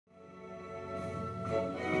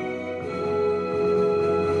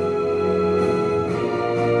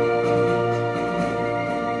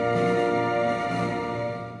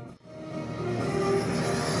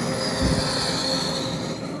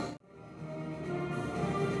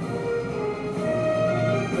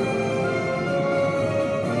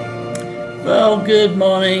Well, good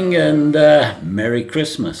morning and Merry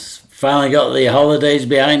Christmas. Finally got the holidays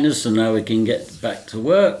behind us, so now we can get back to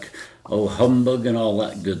work. Oh, humbug and all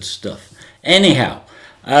that good stuff. Anyhow,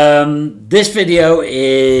 this video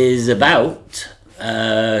is about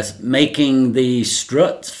making the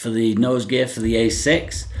strut for the nose gear for the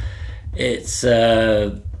A6. It's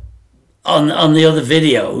on the other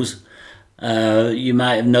videos. You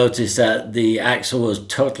might have noticed that the axle was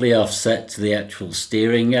totally offset to the actual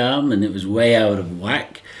steering arm and it was way out of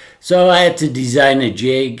whack. So I had to design a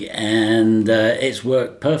jig and it's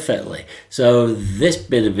worked perfectly. So this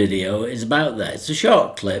bit of video is about that. It's a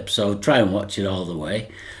short clip, so try and watch it all the way.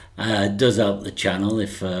 It does help the channel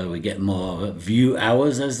if we get more view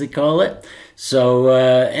hours, as they call it. So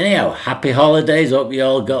anyhow, happy holidays. Hope you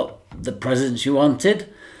all got the presents you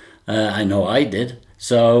wanted. I know I did.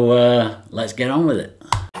 So let's get on with it.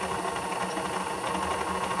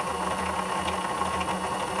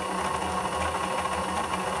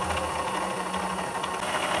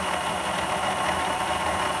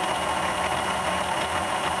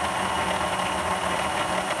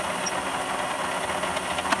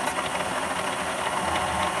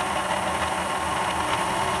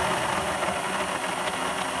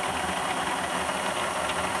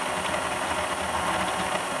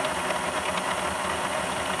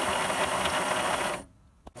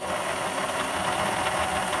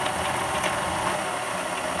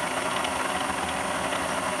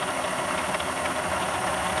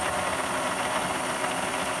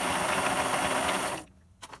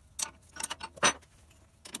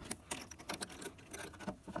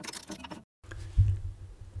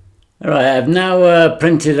 Alright, I've now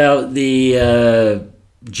printed out the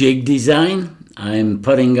jig design. I'm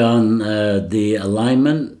putting on the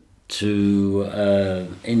alignment to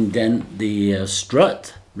indent the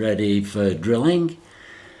strut, ready for drilling,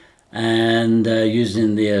 and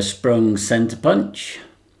using the sprung center punch.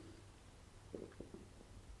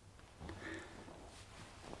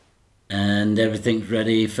 And everything's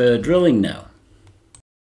ready for drilling now.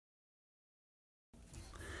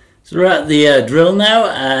 So we're at the drill now,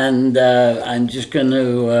 and I'm just going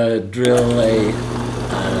to drill a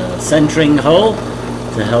centering hole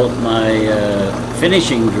to help my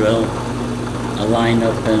finishing drill align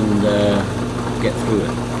up and get through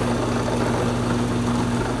it.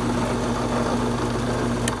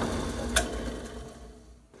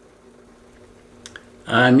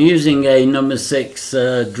 I'm using a number 6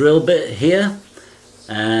 drill bit here.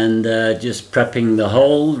 And just prepping the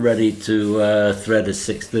hole, ready to thread a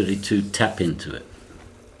 632 tap into it.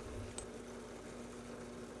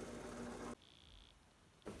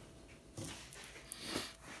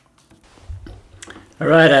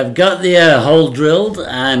 Alright, I've got the hole drilled.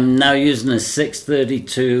 I'm now using a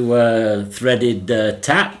 632 threaded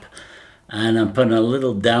tap, and I'm putting a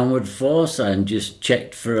little downward force. I'm just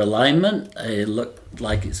checked for alignment. It looked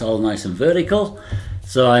like it's all nice and vertical.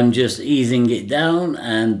 So I'm just easing it down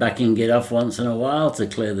and backing it off once in a while to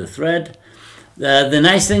clear the thread. The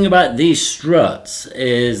nice thing about these struts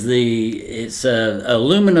is it's an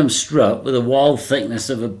aluminum strut with a wall thickness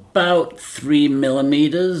of about 3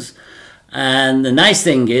 millimeters. And the nice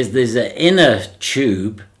thing is there's an inner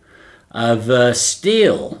tube of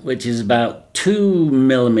steel, which is about 2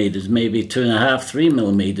 millimeters, maybe 2.5, 3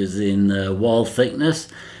 millimeters in wall thickness.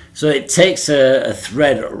 So it takes a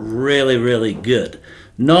thread really, really good.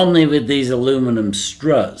 Normally with these aluminum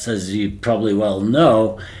struts, as you probably well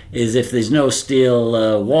know, is if there's no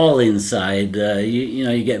steel wall inside,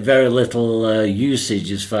 you get very little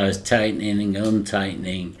usage as far as tightening and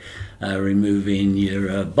untightening, removing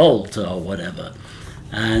your bolt or whatever.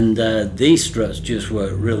 And these struts just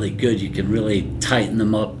work really good. You can really tighten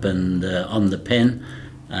them up and on the pin,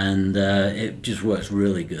 and it just works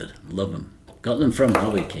really good. Love them. Got them from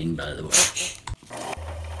Hobby King, by the way.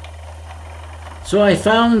 So I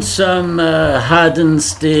found some hardened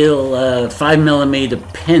steel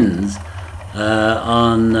 5mm pins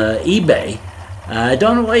on eBay. I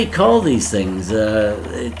don't know what you call these things.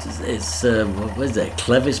 It's what is it?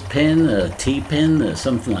 Clevis pin, a T-pin, or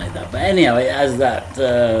something like that. But anyhow, it has that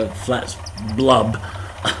flat blob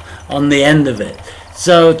on the end of it.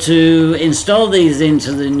 So to install these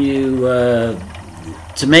into the new,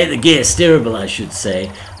 to make the gear steerable, I should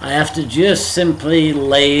say, I have to just simply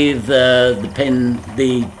lathe the pin,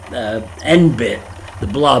 the end bit, the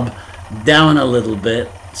blob, down a little bit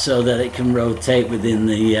so that it can rotate within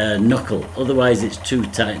the knuckle. Otherwise it's too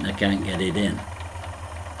tight and I can't get it in.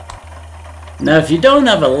 Now if you don't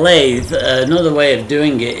have a lathe, another way of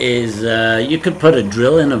doing it is you could put a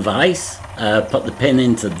drill in a vise, put the pin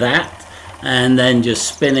into that, and then just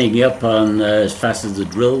spinning up on as fast as the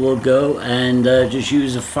drill will go, and just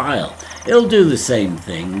use a file. it'll do the same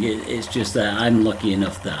thing. It's just that I'm lucky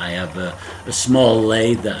enough that I have a small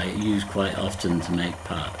lathe that I use quite often to make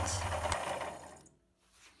parts.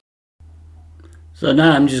 So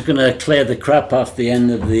now I'm just going to clear the crap off the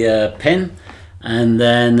end of the pin, and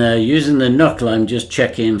then using the knuckle I'm just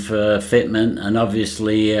checking for fitment, and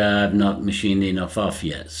obviously I've not machined enough off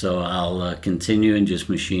yet, so I'll continue and just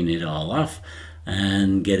machine it all off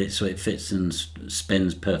and get it so it fits and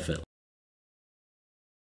spins perfectly.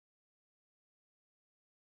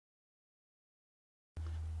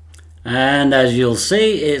 And as you'll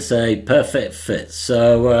see, it's a perfect fit,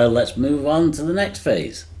 so let's move on to the next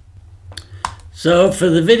phase. So for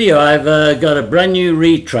the video I've got a brand new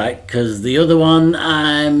Retract, because the other one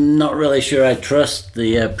I'm not really sure I trust,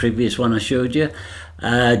 the previous one I showed you,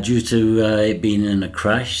 due to it being in a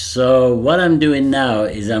crash. So what I'm doing now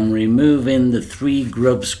is I'm removing the 3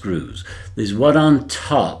 grub screws. There's one on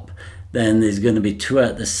top, then there's going to be 2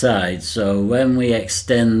 at the side, so when we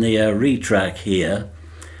extend the Retract here,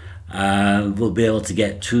 we'll be able to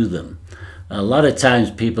get to them. A lot of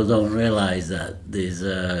times people don't realize that there's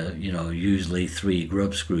usually 3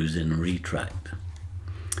 grub screws in a Retract.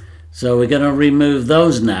 So we're going to remove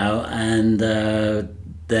those now, and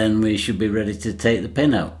then we should be ready to take the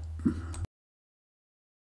pin out.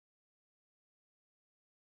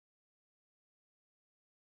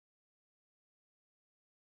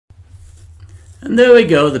 And there we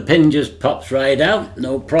go, the pin just pops right out,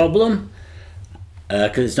 no problem.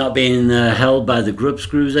 Because it's not being held by the grub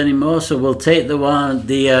screws anymore, so we'll take the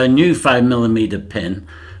new 5mm pin,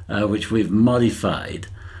 which we've modified,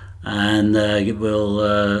 and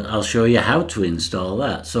I'll show you how to install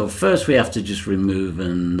that. So first we have to just remove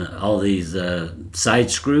all these side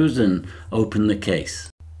screws and open the case.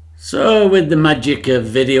 So with the magic of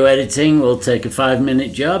video editing, we'll take a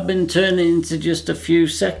 5-minute job and turn it into just a few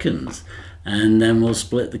seconds, and then we'll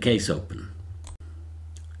split the case open.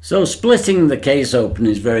 So splitting the case open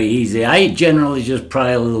is very easy. I generally just pry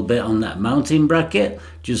a little bit on that mounting bracket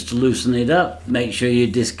just to loosen it up. Make sure you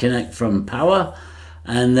disconnect from power,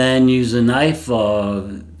 and then use a knife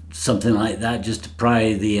or something like that just to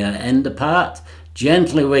pry the end apart.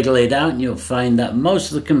 Gently wiggle it out and you'll find that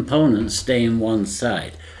most of the components stay in one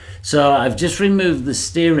side. So I've just removed the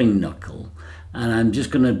steering knuckle, and I'm just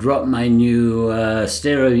going to drop my new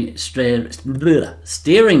steering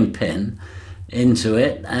pin into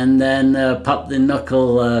it, and then pop the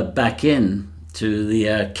knuckle back in to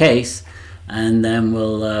the case, and then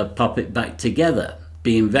we'll pop it back together,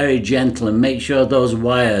 being very gentle, and make sure those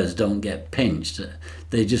wires don't get pinched.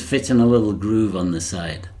 They just fit in a little groove on the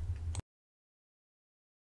side.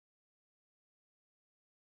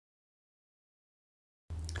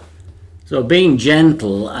 So being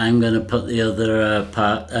gentle, I'm going to put the other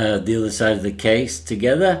the other side of the case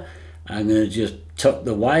together. I'm going to just tuck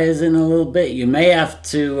the wires in a little bit. You may have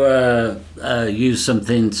to use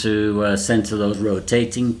something to center those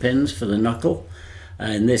rotating pins for the knuckle.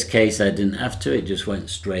 In this case I didn't have to, it just went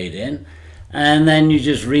straight in. And then you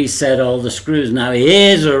just reset all the screws. Now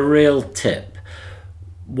here's a real tip.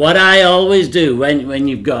 What I always do when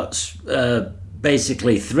you've got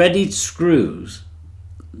basically threaded screws,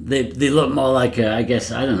 they look more like I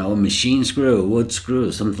guess, I don't know, a machine screw, a wood screw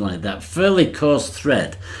or something like that, fairly coarse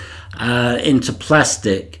thread. Into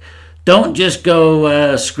plastic. Don't just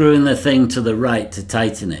go screwing the thing to the right to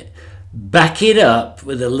tighten it. Back it up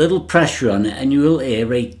with a little pressure on it and you will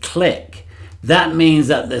hear a click. That means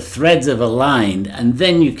that the threads have aligned, and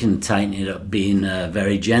then you can tighten it up, being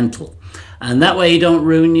very gentle. And that way you don't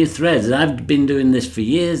ruin your threads. And I've been doing this for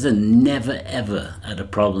years and never ever had a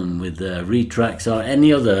problem with Retracts or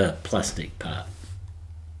any other plastic part.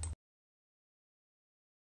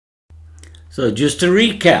 So just to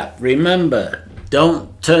recap, remember,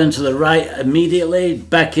 don't turn to the right immediately,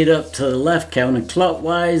 back it up to the left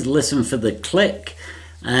counterclockwise, listen for the click,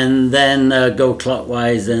 and then go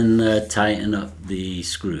clockwise and tighten up the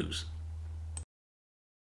screws.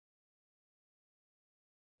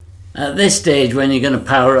 At this stage, when you're going to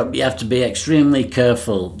power up, you have to be extremely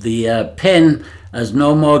careful. The pin has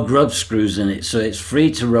no more grub screws in it, so it's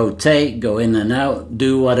free to rotate, go in and out,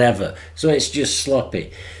 do whatever. So it's just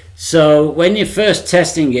sloppy. So when you're first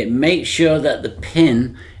testing it, make sure that the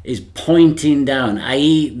pin is pointing down,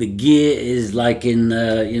 i.e. the gear is like in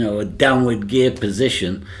a downward gear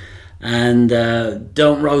position, and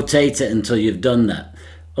don't rotate it until you've done that.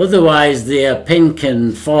 Otherwise the pin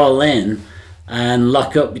can fall in and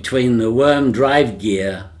lock up between the worm drive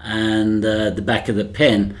gear and the back of the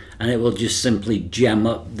pin, and it will just simply jam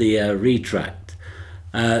up the Retract.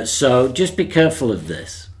 So just be careful of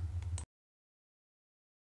this.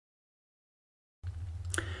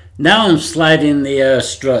 Now I'm sliding the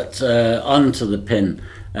strut onto the pin,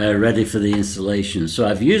 ready for the installation. So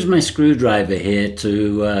I've used my screwdriver here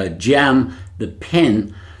to jam the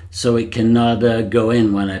pin so it cannot go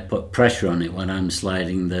in when I put pressure on it when I'm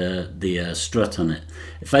sliding the strut on it.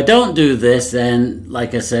 If I don't do this, then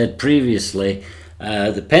like I said previously,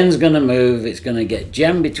 the pin's going to move, it's going to get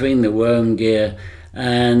jammed between the worm gear,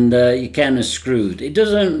 and you're kind of screwed. It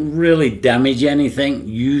doesn't really damage anything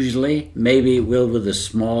usually. Maybe it will with a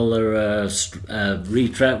smaller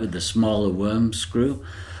retract with the smaller worm screw.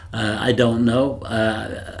 I don't know.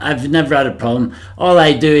 I've never had a problem. All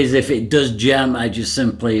I do is if it does jam, I just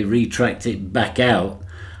simply retract it back out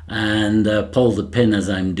and pull the pin as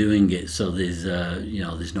I'm doing it, so there's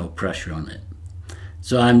there's no pressure on it.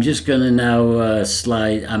 So I'm just going to now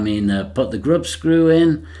put the grub screw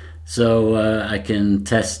in, so I can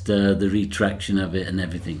test the retraction of it and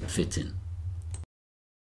everything fitting.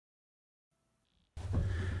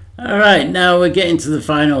 Alright, now we're getting to the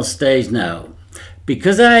final stage now.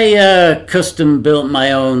 Because I custom built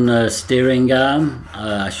my own steering arm,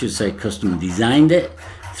 I should say custom designed it,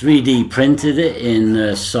 3D printed it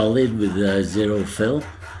in solid with zero fill.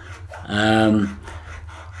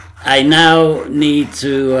 I now need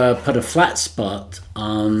to put a flat spot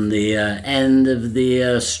on the end of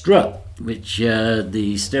the strut, which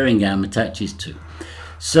the steering arm attaches to.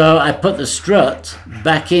 So I put the strut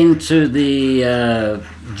back into the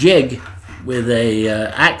jig with a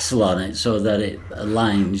axle on it so that it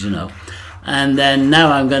aligns, and then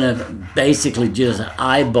now I'm going to basically just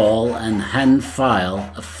eyeball and hand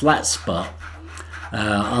file a flat spot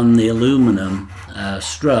on the aluminum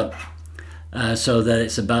strut, so that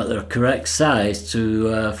it's about the correct size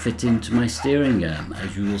to fit into my steering arm,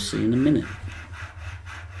 as you will see in a minute.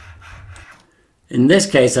 In this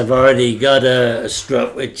case, I've already got a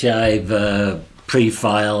strut which I've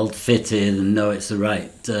pre-filed, fitted, and know it's the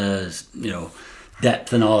right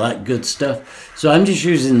depth and all that good stuff. So I'm just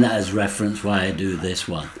using that as reference why I do this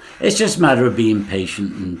one. It's just a matter of being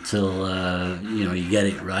patient until you get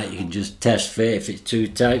it right. You can just test fit. If it's too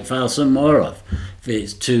tight, file some more off. If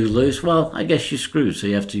it's too loose, well, I guess you're screwed, so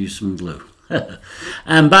you have to use some glue.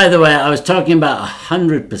 And by the way, I was talking about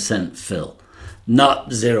 100% fill, not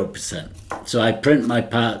 0%. So I print my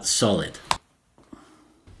parts solid.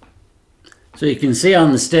 So you can see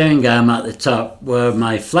on the steering arm at the top where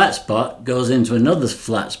my flat spot goes into another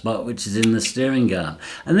flat spot which is in the steering arm.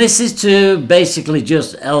 And this is to basically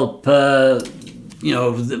just help, when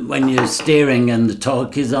you're steering and the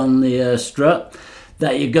torque is on the strut,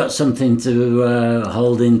 that you've got something to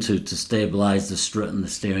hold into to stabilize the strut and the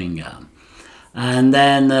steering arm. And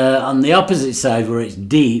then on the opposite side where it's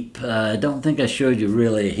deep, I don't think I showed you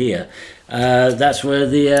really here, that's where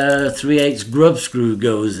the 3/8 grub screw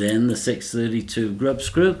goes in, the 632 grub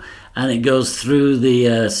screw, and it goes through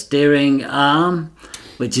the steering arm,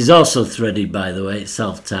 which is also threaded by the way, it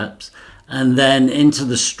self-taps, and then into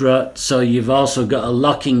the strut, so you've also got a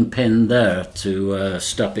locking pin there to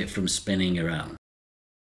stop it from spinning around.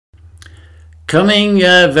 Coming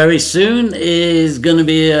very soon is going to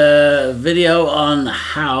be a video on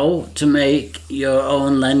how to make your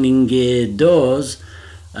own landing gear doors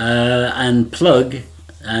and plug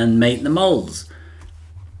and make the molds.